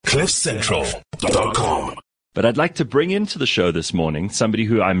CliffCentral.com. But I'd like to bring into the show this morning somebody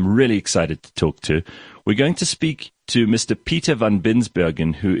who I'm really excited to talk to. We're going to speak to Mr. Pieter van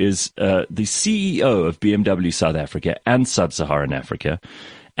Binsbergen, who is the CEO of BMW South Africa and Sub-Saharan Africa.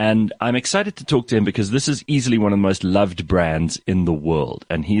 And I'm excited to talk to him because this is easily one of the most loved brands in the world.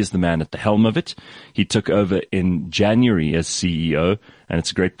 And he is the man at the helm of it. He took over in January as CEO, and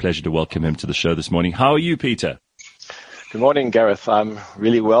it's a great pleasure to welcome him to the show this morning. How are you, Pieter? Good morning, Gareth. I'm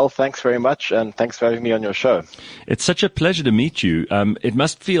really well. Thanks very much, and thanks for having me on your show. It's such a pleasure to meet you. It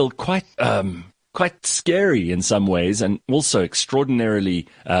must feel quite scary in some ways, and also extraordinarily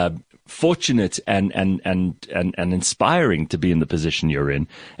fortunate and inspiring to be in the position you're in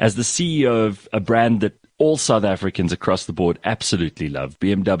as the CEO of a brand that all South Africans across the board absolutely love.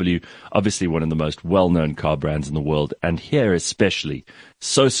 BMW, obviously one of the most well-known car brands in the world, and here especially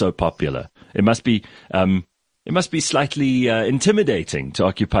so popular. It must be slightly intimidating to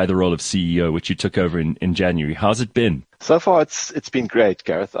occupy the role of CEO, which you took over in January. How's it been? So far, it's been great,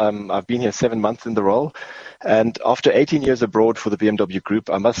 Gareth. I've been here 7 months in the role, and after 18 years abroad for the BMW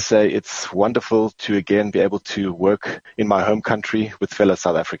Group, I must say it's wonderful to again be able to work in my home country with fellow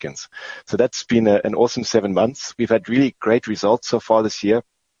South Africans. So that's been an awesome 7 months. We've had really great results so far this year.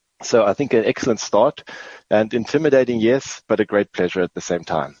 So I think an excellent start, and intimidating, yes, but a great pleasure at the same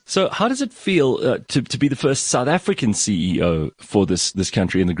time. So how does it feel to be the first South African CEO for this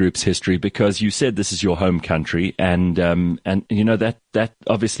country in the group's history? Because you said this is your home country, and you know that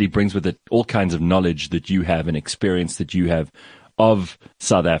obviously brings with it all kinds of knowledge that you have and experience that you have of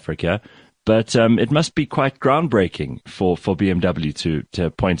South Africa. But it must be quite groundbreaking for BMW to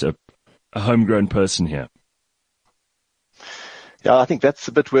appoint a homegrown person here. Yeah, I think that's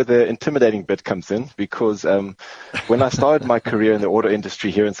a bit where the intimidating bit comes in, because when I started my career in the auto industry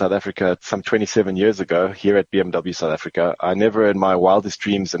here in South Africa some 27 years ago, here at BMW South Africa, I never in my wildest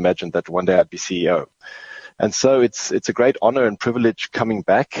dreams imagined that one day I'd be CEO. And so it's a great honor and privilege coming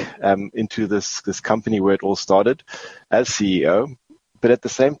back into this company where it all started as CEO. But at the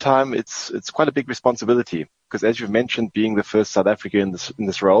same time, it's quite a big responsibility, because as you've mentioned, being the first South African in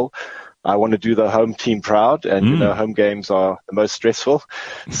this role, I want to do the home team proud, and you know, home games are the most stressful.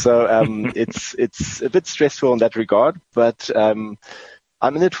 So it's a bit stressful in that regard, but I'm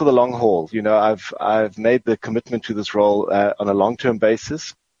in it for the long haul. You know, I've made the commitment to this role on a long-term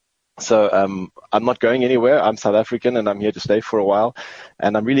basis. So I'm not going anywhere. I'm South African, and I'm here to stay for a while.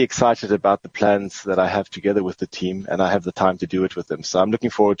 And I'm really excited about the plans that I have together with the team, and I have the time to do it with them. So I'm looking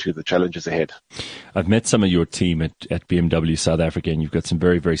forward to the challenges ahead. I've met some of your team at BMW South Africa, and you've got some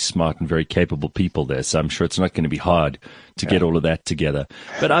very, very smart and very capable people there. So I'm sure it's not going to be hard to get all of that together.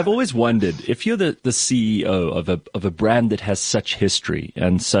 But I've always wondered, if you're the CEO of a brand that has such history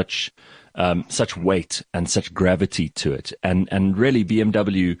and such weight and such gravity to it. And really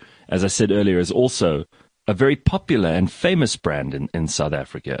BMW, as I said earlier, is also a very popular and famous brand in South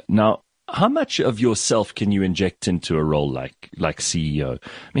Africa. Now, how much of yourself can you inject into a role like CEO?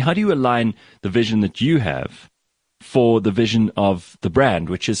 I mean, how do you align the vision that you have for the vision of the brand,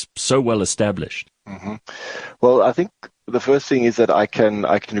 which is so well established? Mm-hmm. Well, I think the first thing is that I can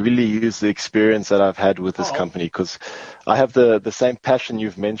really use the experience that I've had with this company, because I have the same passion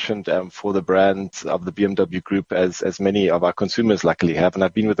you've mentioned for the brand of the BMW Group as many of our consumers luckily have. And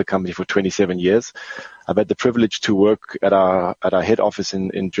I've been with the company for 27 years. I've had the privilege to work at our head office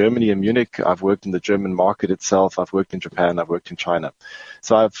in Germany, in Munich. I've worked in the German market itself. I've worked in Japan. I've worked in China.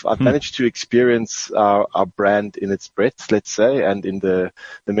 So I've managed to experience our brand in its breadth, let's say, and in the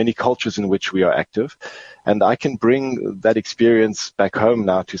many cultures in which we are active. And I can bring that experience back home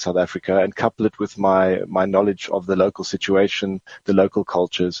now to South Africa and couple it with my knowledge of the local situation, the local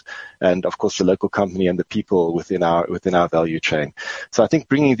cultures, and of course the local company and the people within our value chain. So I think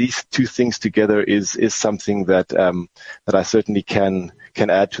bringing these two things together is something that I certainly can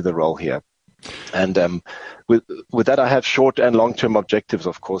add to the role here. And with that, I have short and long-term objectives,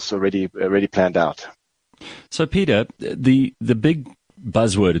 of course, already planned out. So, Pieter, the big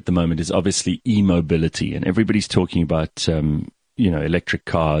buzzword at the moment is obviously e-mobility, and everybody's talking about electric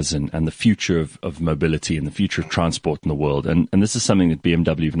cars and the future of mobility and the future of transport in the world. And this is something that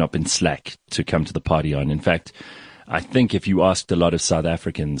BMW have not been slack to come to the party on. In fact, I think if you asked a lot of South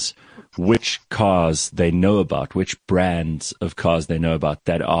Africans which cars they know about, which brands of cars they know about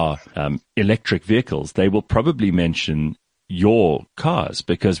that are electric vehicles, they will probably mention your cars?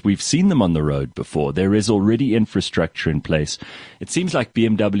 Because we've seen them on the road before. There is already infrastructure in place. It seems like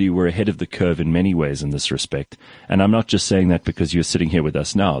BMW were ahead of the curve in many ways in this respect. And I'm not just saying that because you're sitting here with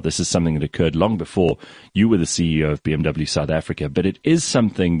us now. This is something that occurred long before you were the CEO of BMW South Africa. But it is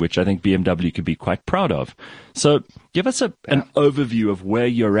something which I think BMW could be quite proud of. So give us an overview of where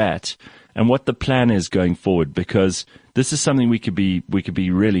you're at and what the plan is going forward, because this is something we could be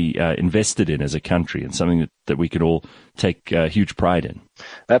really invested in as a country, and something that we could all take huge pride in.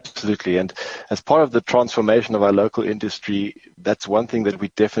 Absolutely. And as part of the transformation of our local industry, that's one thing that we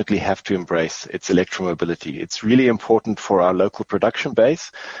definitely have to embrace. It's electromobility. It's really important for our local production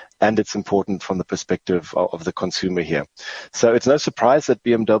base, and it's important from the perspective of the consumer here. So it's no surprise that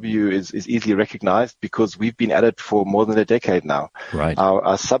BMW is easily recognized, because we've been at it for more than a decade now. Right.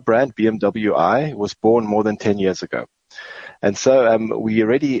 Our sub-brand BMW i was born more than 10 years ago. And so we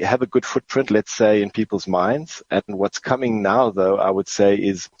already have a good footprint, let's say, in people's minds. And what's coming now, though, I would say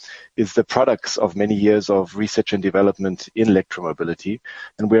is the products of many years of research and development in electromobility.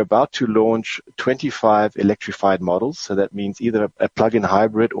 And we're about to launch 25 electrified models. So that means either a plug-in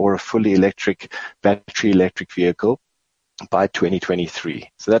hybrid or a fully electric, battery electric vehicle by 2023.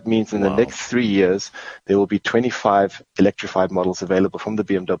 So that means in the next 3 years, there will be 25 electrified models available from the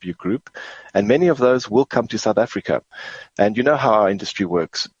BMW Group, and many of those will come to South Africa. And you know how our industry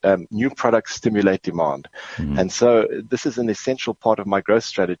works. New products stimulate demand. Mm-hmm. And so this is an essential part of my growth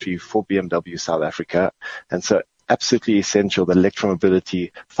strategy for BMW South Africa. And so absolutely essential that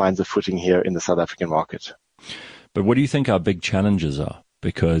electromobility finds a footing here in the South African market. But what do you think our big challenges are?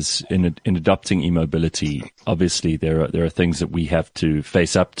 Because in adopting e-mobility, obviously there are things that we have to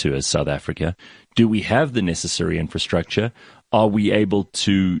face up to as South Africa. Do we have the necessary infrastructure? Are we able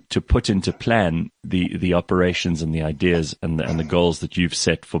to put into plan the operations and the ideas and the goals that you've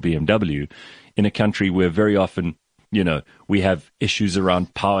set for BMW in a country where very often, we have issues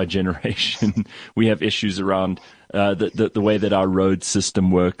around power generation, we have issues around the way that our road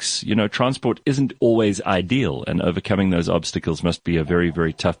system works. Transport isn't always ideal, and overcoming those obstacles must be a very,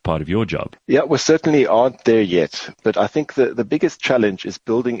 very tough part of your job. Yeah, we certainly aren't there yet. But I think the biggest challenge is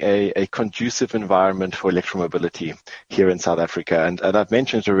building a conducive environment for electromobility here in South Africa. And I've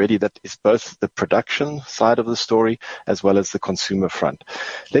mentioned already that it's both the production side of the story as well as the consumer front.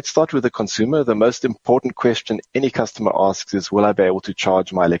 Let's start with the consumer. The most important question any customer asks is, will I be able to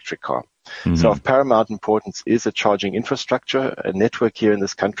charge my electric car? Mm-hmm. So of paramount importance is a charging infrastructure, a network here in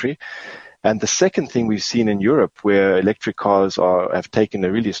this country. And the second thing we've seen in Europe, where electric cars have taken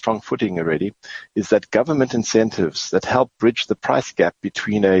a really strong footing already, is that government incentives that help bridge the price gap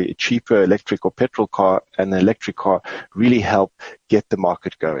between a cheaper electric or petrol car and an electric car really help get the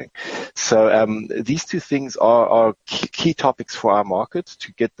market going. So these two things are key topics for our market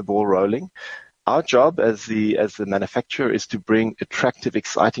to get the ball rolling. Our job as the manufacturer is to bring attractive,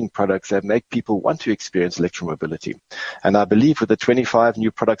 exciting products that make people want to experience electromobility. And I believe with the 25 new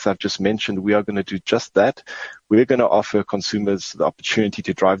products I've just mentioned, we are going to do just that. We're going to offer consumers the opportunity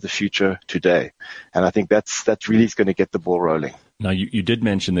to drive the future today. And I think that really is going to get the ball rolling. Now, you did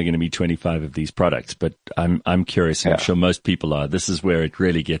mention there are going to be 25 of these products, but I'm curious, and I'm sure most people are. This is where it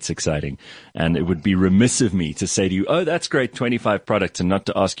really gets exciting. And it would be remiss of me to say to you, oh, that's great, 25 products, and not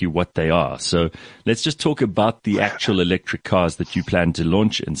to ask you what they are. So let's just talk about the actual electric cars that you plan to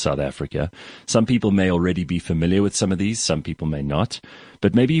launch in South Africa. Some people may already be familiar with some of these, some people may not.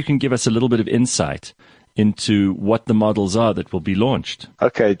 But maybe you can give us a little bit of insight into what the models are that will be launched.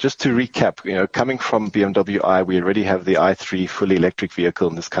 Okay, just to recap, coming from BMW i, we already have the i3 fully electric vehicle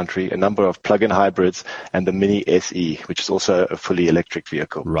in this country, a number of plug-in hybrids, and the Mini SE, which is also a fully electric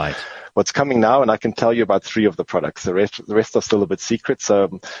vehicle. Right. What's coming now, and I can tell you about 3 of the products. The rest are still a bit secret,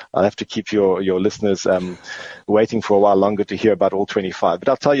 so I'll have to keep your listeners waiting for a while longer to hear about all 25. But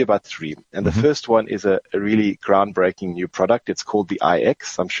I'll tell you about 3. And the first one is a really groundbreaking new product. It's called the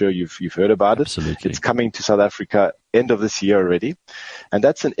iX. I'm sure you've heard about it. Absolutely. It's coming to South Africa end of this year already. And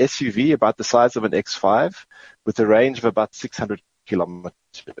that's an SUV about the size of an X5 with a range of about 600 kilometers.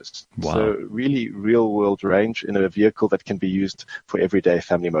 Wow. So really real world range in a vehicle that can be used for everyday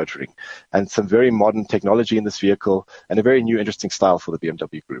family motoring, and some very modern technology in this vehicle and a very new interesting style for the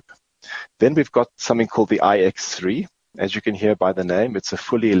BMW Group. Then we've got something called the iX3. As you can hear by the name, it's a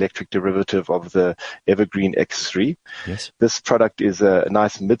fully electric derivative of the Evergreen X3. Yes. This product is a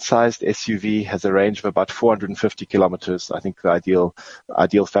nice mid-sized SUV, has a range of about 450 kilometers. I think the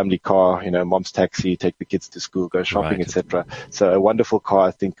ideal family car, mom's taxi, take the kids to school, go shopping, right, etc. So a wonderful car,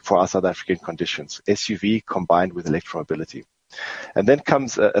 I think, for our South African conditions. SUV combined with electromobility. And then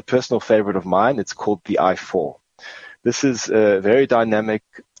comes a personal favorite of mine. It's called the i4. This is a very dynamic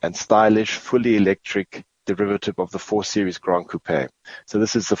and stylish, fully electric derivative of the 4 Series Grand Coupe. So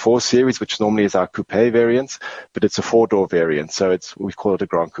this is the 4 Series, which normally is our coupe variant, but it's a 4-door variant. So we call it a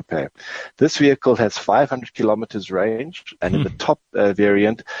Grand Coupe. This vehicle has 500 kilometers range, and in the top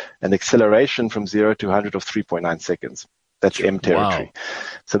variant, an acceleration from 0 to 100 of 3.9 seconds. That's M territory. Wow.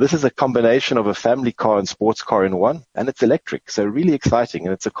 So this is a combination of a family car and sports car in one, and it's electric. So really exciting.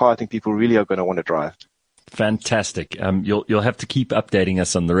 And it's a car I think people really are going to want to drive. Fantastic. You'll have to keep updating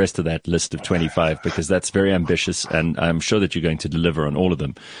us on the rest of that list of 25 because that's very ambitious, and I'm sure that you're going to deliver on all of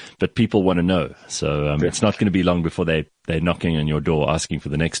them. But people want to know, so it's not going to be long before they're knocking on your door asking for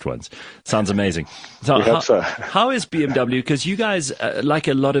the next ones. Sounds amazing. So, how is BMW? Because you guys, like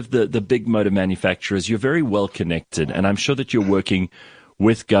a lot of the big motor manufacturers, you're very well connected, and I'm sure that you're working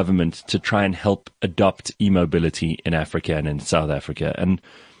with government to try and help adopt e-mobility in Africa and in South Africa. And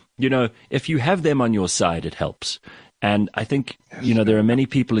you know, if you have them on your side, it helps. And I think, you know, there are many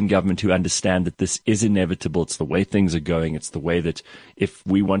people in government who understand that this is inevitable. It's the way things are going. It's the way that if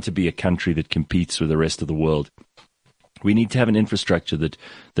we want to be a country that competes with the rest of the world, we need to have an infrastructure that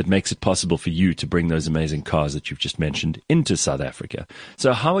makes it possible for you to bring those amazing cars that you've just mentioned into South Africa.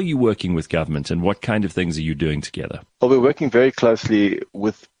 So how are you working with government, and what kind of things are you doing together? Well, we're working very closely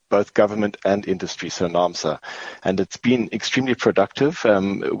with both government and industry, so NAAMSA, and it's been extremely productive.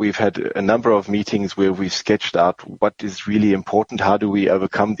 We've had a number of meetings where we've sketched out what is really important. How do we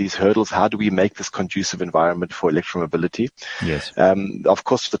overcome these hurdles? How do we make this conducive environment for electromobility? Yes. Of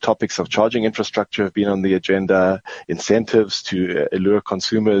course, the topics of charging infrastructure have been on the agenda, incentives to allure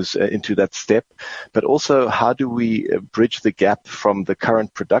consumers into that step, but also how do we bridge the gap from the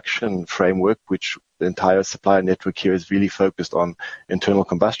current production framework, which the entire supplier network here is really focused on internal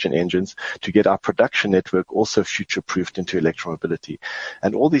combustion engines, to get our production network also future-proofed into electromobility.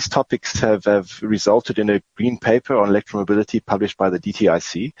 And all these topics have resulted in a green paper on electromobility published by the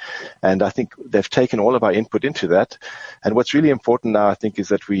DTIC. And I think they've taken all of our input into that. And what's really important now, I think, is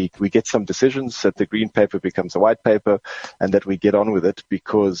that we get some decisions, that the green paper becomes a white paper, and that we get on with it,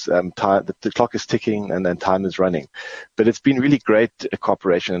 because the clock is ticking and then time is running. But it's been really great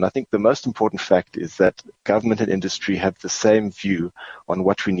cooperation. And I think the most important fact is that government and industry have the same view on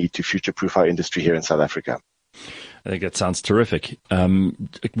what we need to future-proof our industry here in South Africa. I think that sounds terrific.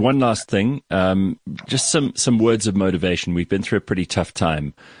 One last thing, just some words of motivation. We've been through a pretty tough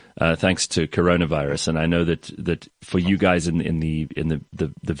time, thanks to coronavirus, and I know that for you guys in the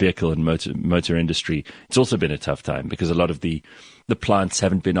vehicle and motor industry, it's also been a tough time because a lot of the plants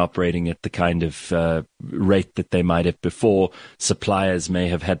haven't been operating at the kind of rate that they might have before. Suppliers may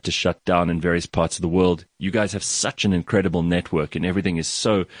have had to shut down in various parts of the world. You guys have such an incredible network, and everything is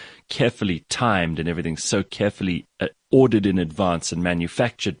so carefully timed, and everything's so carefully ordered in advance and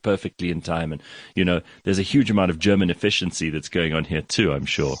manufactured perfectly in time. And, you know, there's a huge amount of German efficiency that's going on here too, I'm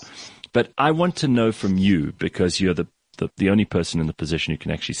sure. But I want to know from you, because you're the only person in the position who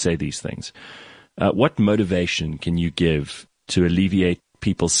can actually say these things, what motivation can you give to alleviate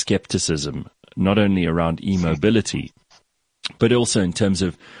people's skepticism, not only around e-mobility, but also in terms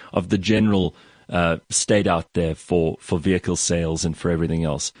of the general state out there for vehicle sales and for everything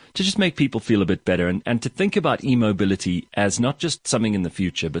else, to just make people feel a bit better and to think about e-mobility as not just something in the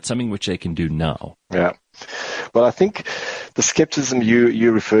future, but something which they can do now? Yeah. Well, I think the skepticism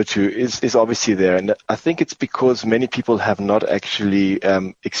you refer to is obviously there. And I think it's because many people have not actually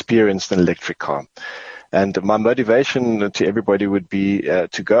experienced an electric car. And my motivation to everybody would be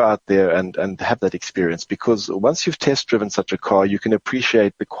to go out there and have that experience, because once you've test driven such a car, you can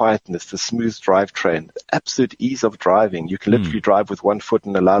appreciate the quietness, the smooth drivetrain, the absolute ease of driving. You can literally drive with one foot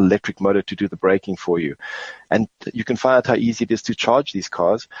and allow the electric motor to do the braking for you. And you can find out how easy it is to charge these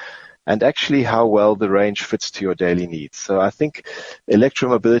cars, and actually how well the range fits to your daily needs. So I think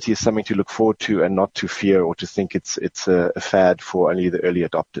electromobility is something to look forward to and not to fear or to think it's a fad for only the early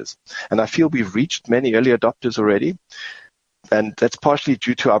adopters. And I feel we've reached many early adopters already. And that's partially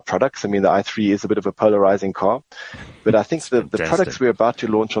due to our products. I mean, the i3 is a bit of a polarizing car, but I think the products we're about to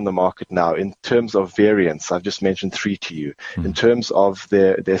launch on the market now, in terms of variants, I've just mentioned 3 to you, in terms of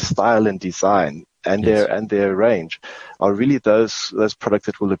their style and design, and their range, are really those products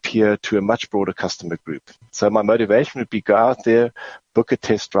that will appeal to a much broader customer group. So my motivation would be go out there, book a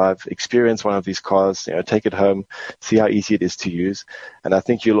test drive, experience one of these cars, take it home, see how easy it is to use. And I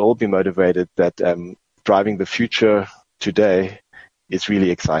think you'll all be motivated that driving the future today is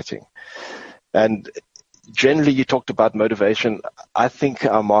really exciting. And generally, you talked about motivation. I think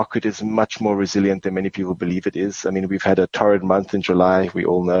our market is much more resilient than many people believe it is. I mean, we've had a torrid month in July. We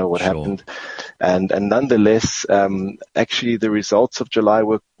all know what happened. And nonetheless, actually, the results of July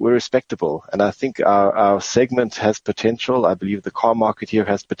were respectable. And I think our segment has potential. I believe the car market here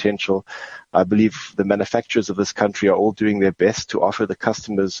has potential. I believe the manufacturers of this country are all doing their best to offer the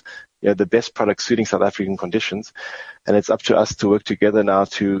customers the best product suiting South African conditions. And it's up to us to work together now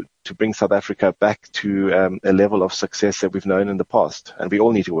to bring South Africa back to a level of success that we've known in the past. And we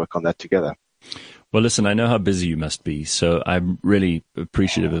all need to work on that together. Well, listen, I know how busy you must be, so I'm really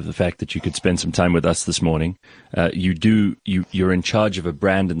appreciative of the fact that you could spend some time with us this morning. You're in charge of a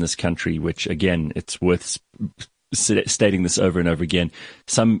brand in this country, which, again, it's worth stating this over and over again.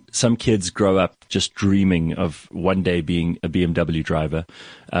 Some kids grow up just dreaming of one day being a BMW driver.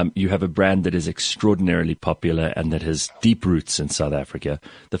 You have a brand that is extraordinarily popular and that has deep roots in South Africa.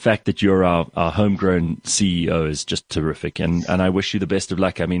 The fact that you're our homegrown CEO is just terrific, and I wish you the best of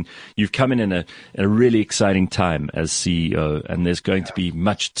luck. I mean, you've come in a really exciting time as CEO, and there's going to be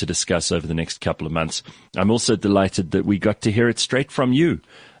much to discuss over the next couple of months. I'm also delighted that we got to hear it straight from you.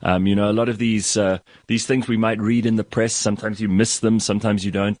 A lot of these things we might read in the press, sometimes you miss them, sometimes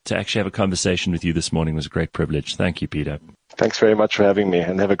you don't. To actually have a conversation with you this morning was a great privilege. Thank you, Peter. Thanks very much for having me,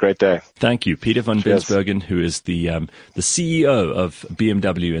 and have a great day. Thank you. Peter van Binsbergen, who is the CEO of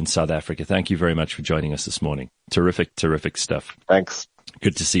BMW in South Africa. Thank you very much for joining us this morning. Terrific, terrific stuff. Thanks.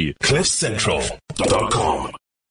 Good to see you. CliffCentral.com